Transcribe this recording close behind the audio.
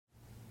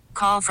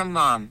call from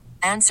mom.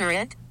 Answer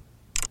it.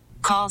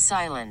 Call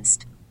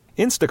silenced.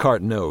 Instacart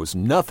knows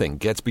nothing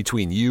gets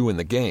between you and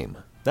the game.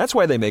 That's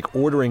why they make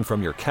ordering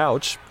from your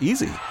couch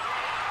easy.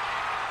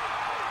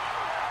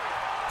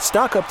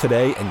 Stock up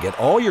today and get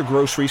all your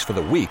groceries for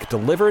the week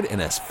delivered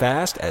in as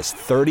fast as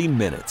 30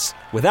 minutes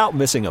without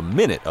missing a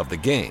minute of the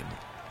game.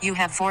 You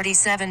have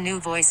 47 new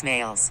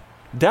voicemails.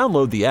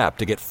 Download the app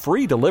to get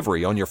free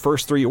delivery on your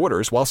first 3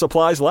 orders while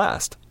supplies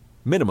last.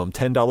 Minimum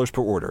 $10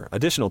 per order.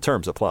 Additional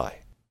terms apply.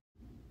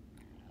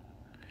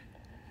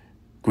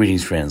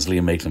 Greetings, friends.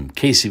 Liam Maitland,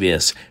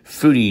 KCBS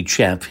Foodie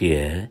Chap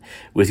here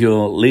with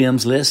your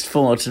Liam's List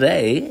for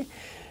today,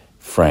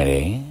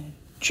 Friday,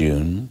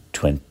 June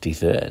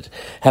 23rd.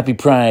 Happy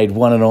Pride,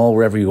 one and all,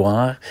 wherever you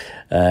are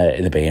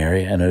in the Bay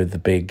Area. I know the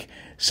big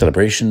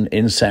celebration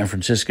in San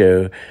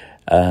Francisco,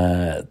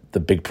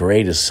 the big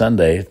parade is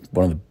Sunday,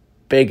 one of the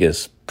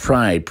biggest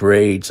pride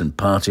parades and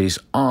parties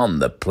on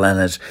the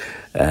planet.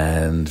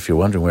 And if you're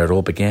wondering where it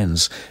all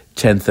begins,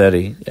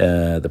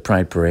 10:30, the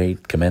Pride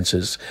Parade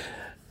commences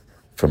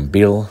from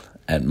Beale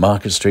and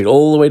Market Street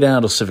all the way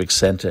down to Civic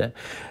Center.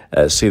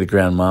 See the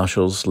Grand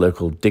Marshals,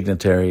 local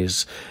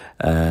dignitaries,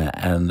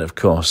 and of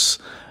course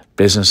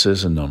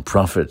businesses and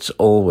non-profits,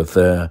 all with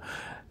their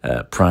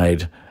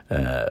Pride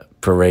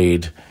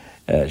Parade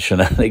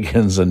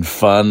shenanigans and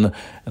fun.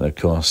 And of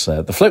course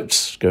the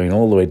floats going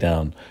all the way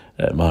down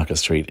Market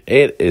Street.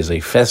 It is a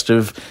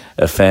festive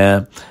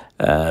affair.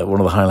 One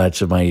of the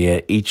highlights of my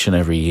year, each and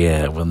every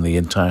year, when the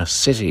entire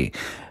city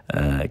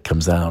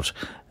comes out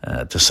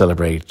to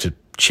celebrate, to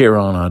cheer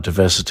on our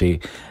diversity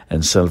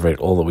and celebrate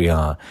all that we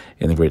are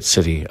in the great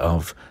city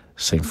of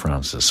St.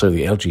 Francis. So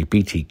the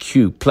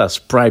LGBTQ plus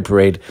Pride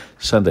Parade,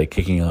 Sunday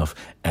kicking off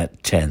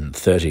at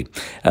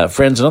 10:30.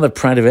 Friends, another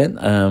Pride event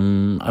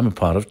I'm a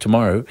part of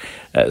tomorrow,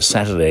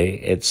 Saturday.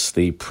 It's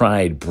the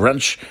Pride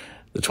Brunch,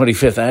 the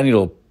 25th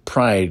annual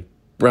Pride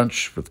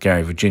Brunch with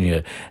Gary,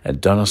 Virginia, and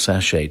Donna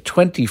Sachet.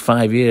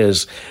 25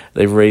 years.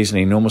 They've raised an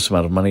enormous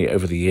amount of money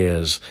over the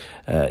years.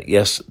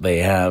 Yes, they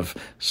have.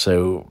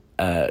 So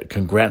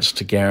congrats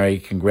to Gary,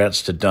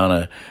 congrats to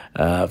Donna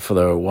for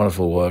their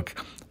wonderful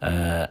work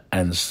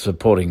and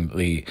supporting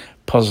the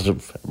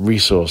Positive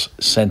Resource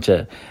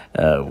Center.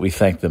 We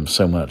thank them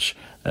so much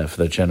for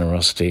their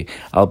generosity.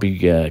 I'll be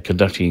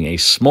conducting a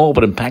small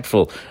but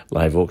impactful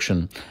live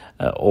auction.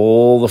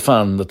 All the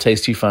fun, the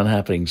tasty fun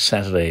happening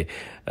Saturday,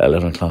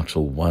 11 o'clock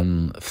till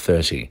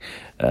 1:30,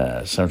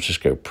 San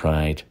Francisco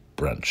Pride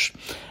Brunch.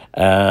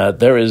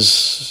 There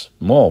is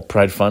more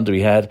Pride fun to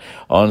be had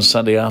on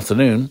Sunday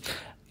afternoon.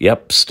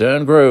 Yep,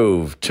 Stern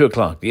Grove, 2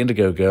 o'clock, the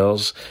Indigo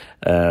Girls.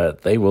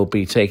 They will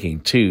be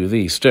taking to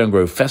the Stern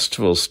Grove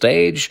Festival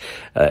stage.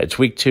 It's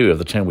week 2 of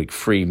the 10-week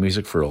free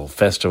Music for All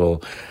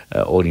Festival.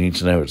 All you need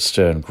to know at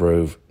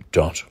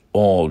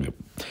sterngrove.org.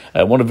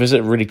 Want to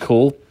visit a really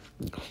cool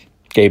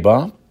gay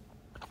bar?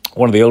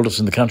 One of the oldest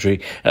in the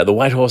country, the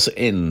Whitehouse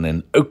Inn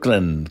in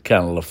Oakland,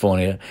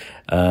 California.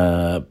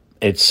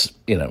 It's,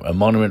 a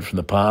monument from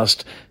the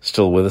past,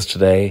 still with us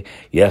today.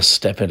 Yes,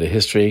 step into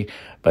history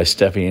by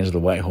stepping into the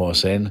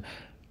Whitehouse Inn,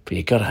 but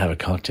you got to have a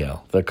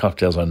cocktail. Their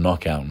cocktails are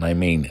knockout, and I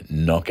mean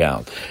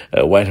knockout.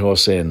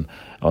 Whitehouse Inn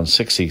on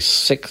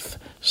 66th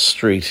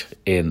Street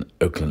in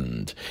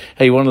Oakland.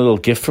 Hey, you want a little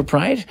gift for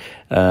Pride?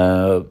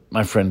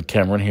 My friend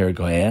Cameron here at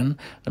Goyan,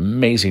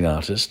 amazing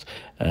artist.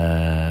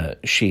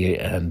 She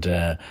and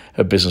her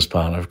business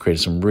partner have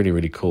created some really,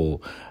 really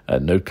cool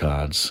note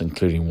cards,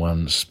 including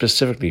one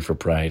specifically for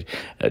Pride.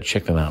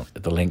 Check them out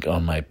at the link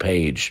on my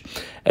page.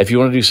 If you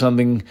want to do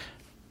something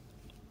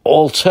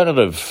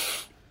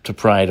alternative to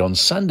Pride on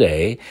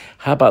Sunday,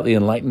 how about the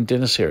Enlightened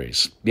Dinner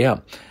Series? Yeah.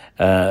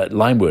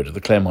 Limewood,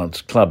 the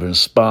Claremont Club and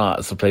Spa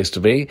is the place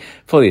to be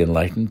for the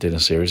Enlightened Dinner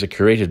Series, a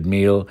curated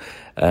meal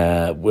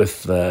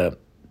with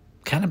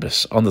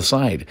cannabis on the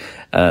side.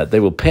 They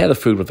will pair the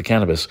food with the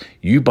cannabis.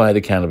 You buy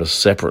the cannabis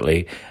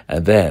separately,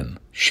 and then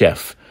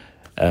Chef,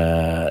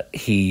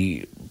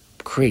 he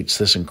creates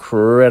this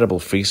incredible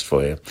feast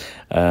for you.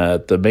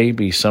 There may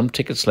be some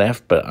tickets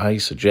left, but I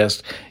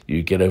suggest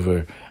you get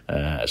over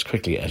as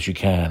quickly as you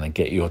can and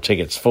get your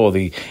tickets for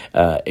the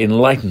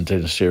Enlightened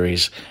Dinner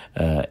Series.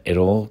 It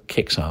all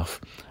kicks off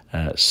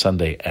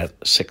Sunday at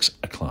 6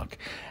 o'clock.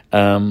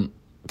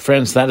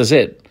 Friends, that is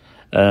it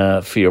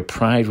for your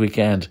Pride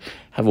weekend.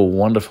 Have a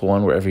wonderful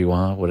one wherever you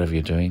are, whatever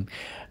you're doing,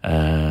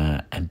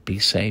 and be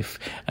safe.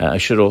 I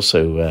should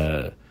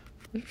also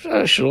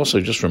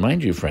just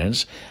remind you,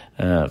 friends,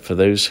 for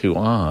those who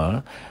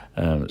are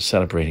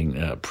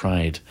celebrating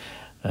Pride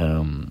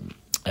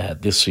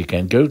this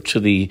weekend, go to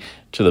the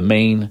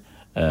main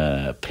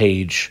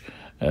page,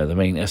 the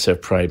main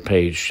SF Pride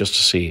page, just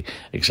to see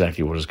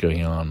exactly what is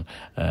going on,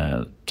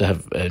 to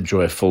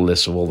enjoy a full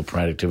list of all the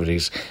Pride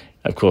activities.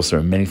 Of course, there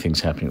are many things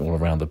happening all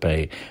around the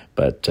Bay,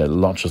 but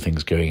lots of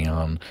things going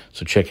on.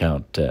 So check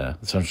out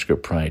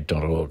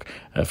SanFranciscoPride.org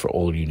for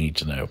all you need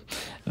to know.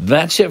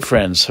 That's it,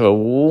 friends. Have a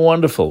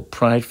wonderful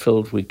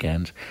Pride-filled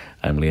weekend.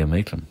 I'm Liam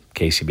Maitland,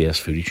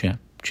 KCBS Foodie Chat.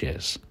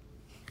 Cheers.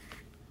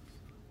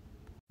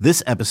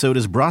 This episode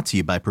is brought to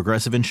you by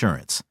Progressive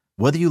Insurance.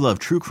 Whether you love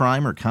true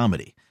crime or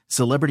comedy,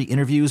 Celebrity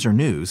interviews or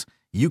news,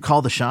 you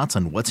call the shots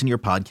on what's in your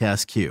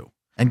podcast queue.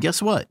 And guess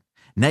what?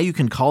 Now you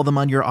can call them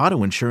on your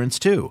auto insurance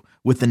too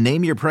with the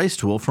Name Your Price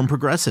tool from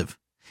Progressive.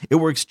 It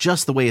works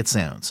just the way it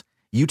sounds.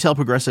 You tell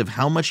Progressive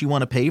how much you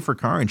want to pay for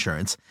car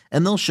insurance,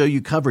 and they'll show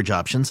you coverage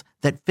options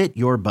that fit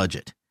your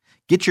budget.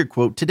 Get your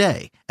quote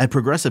today at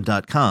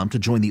Progressive.com to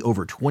join the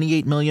over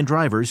 28 million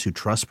drivers who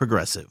trust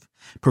Progressive.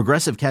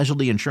 Progressive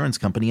Casualty Insurance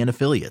Company and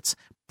Affiliates.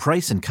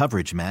 Price and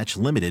coverage match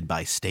limited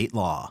by state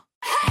law.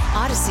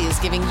 Odyssey is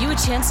giving you a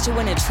chance to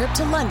win a trip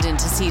to London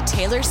to see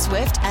Taylor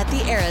Swift at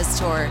the Eras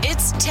Tour.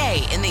 It's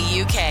Tay in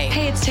the UK.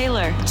 Hey, it's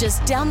Taylor.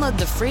 Just download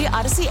the free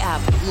Odyssey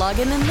app, log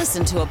in and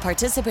listen to a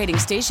participating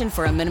station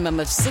for a minimum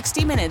of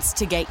 60 minutes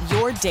to get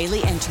your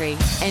daily entry.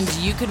 And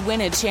you could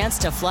win a chance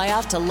to fly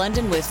off to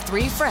London with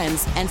 3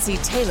 friends and see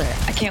Taylor.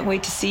 I can't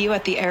wait to see you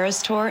at the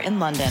Eras Tour in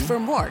London. For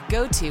more,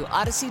 go to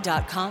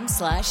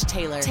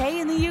odyssey.com/Taylor. Tay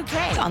in the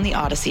UK. It's on the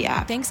Odyssey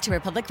app. Thanks to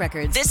Republic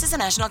Records. This is a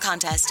national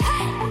contest.